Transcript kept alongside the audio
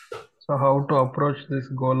So how to approach this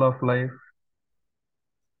goal of life?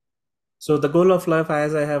 So the goal of life,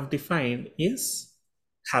 as I have defined, is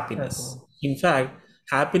Happiness. happiness. In fact,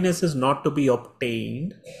 happiness is not to be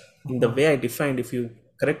obtained in the Mhm. way I defined. If you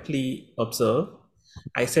correctly observe,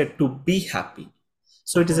 I said to be happy.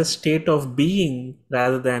 So it is a Mhm. state of being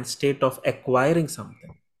rather than state of acquiring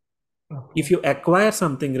something. If Okay. you acquire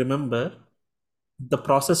something, remember, the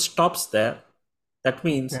process stops there. That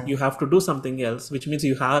means Okay. you have to do something else, which means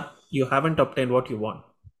you haven't obtained what you want.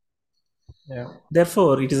 Yeah.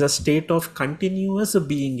 Therefore, it is a state of continuous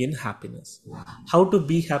being in happiness. How to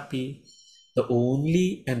be happy? The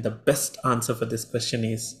only and the best answer for this question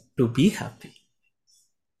is to be happy.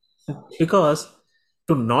 Because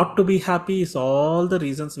to not to be happy is all the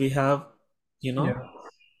reasons we have, you know,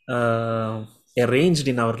 Yeah. uh, arranged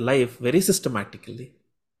in our life very systematically.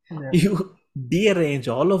 Yeah. You dearrange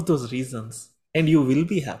all of those reasons and you will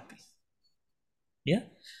be happy. Yeah.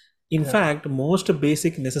 In Yeah. fact, most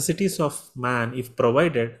basic necessities of man, if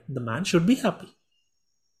provided, the man should be happy.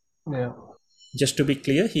 Yeah. Just to be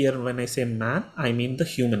clear here, when I say man, I mean the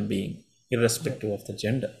human being, Yeah. irrespective of the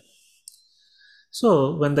gender.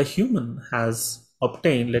 So, when the human has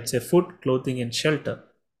obtained, let's say, food, clothing, and shelter,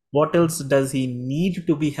 what else does he need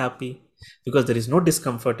to be happy? Because there is no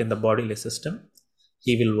discomfort in the bodily system.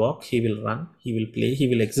 He will walk, he will run, he will play, he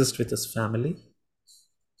will exist with his family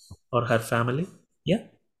or her family. Yeah.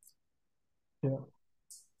 Yeah.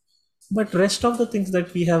 But rest of the things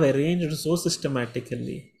that we have arranged so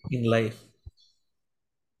systematically in life,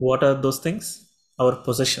 what are those things? Our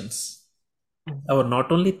possessions. Our Mhm.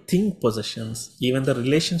 not only thing possessions, even the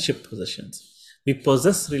relationship possessions. We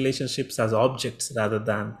possess relationships as objects rather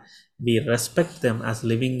than we respect them as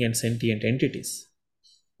living and sentient entities,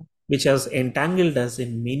 which has entangled us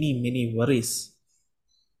in many, many worries.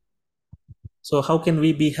 So, how can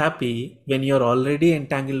we be happy when you're already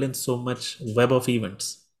entangled in so much web of events?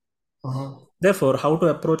 Mhm. Therefore, how to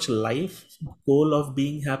approach life, goal of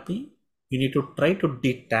being happy? You need to try to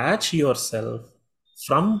detach yourself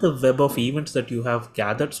from the web of events that you have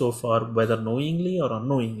gathered so far, whether knowingly or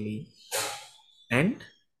unknowingly, and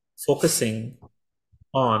focusing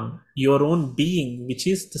on your own being, which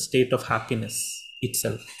is the state of happiness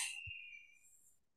itself.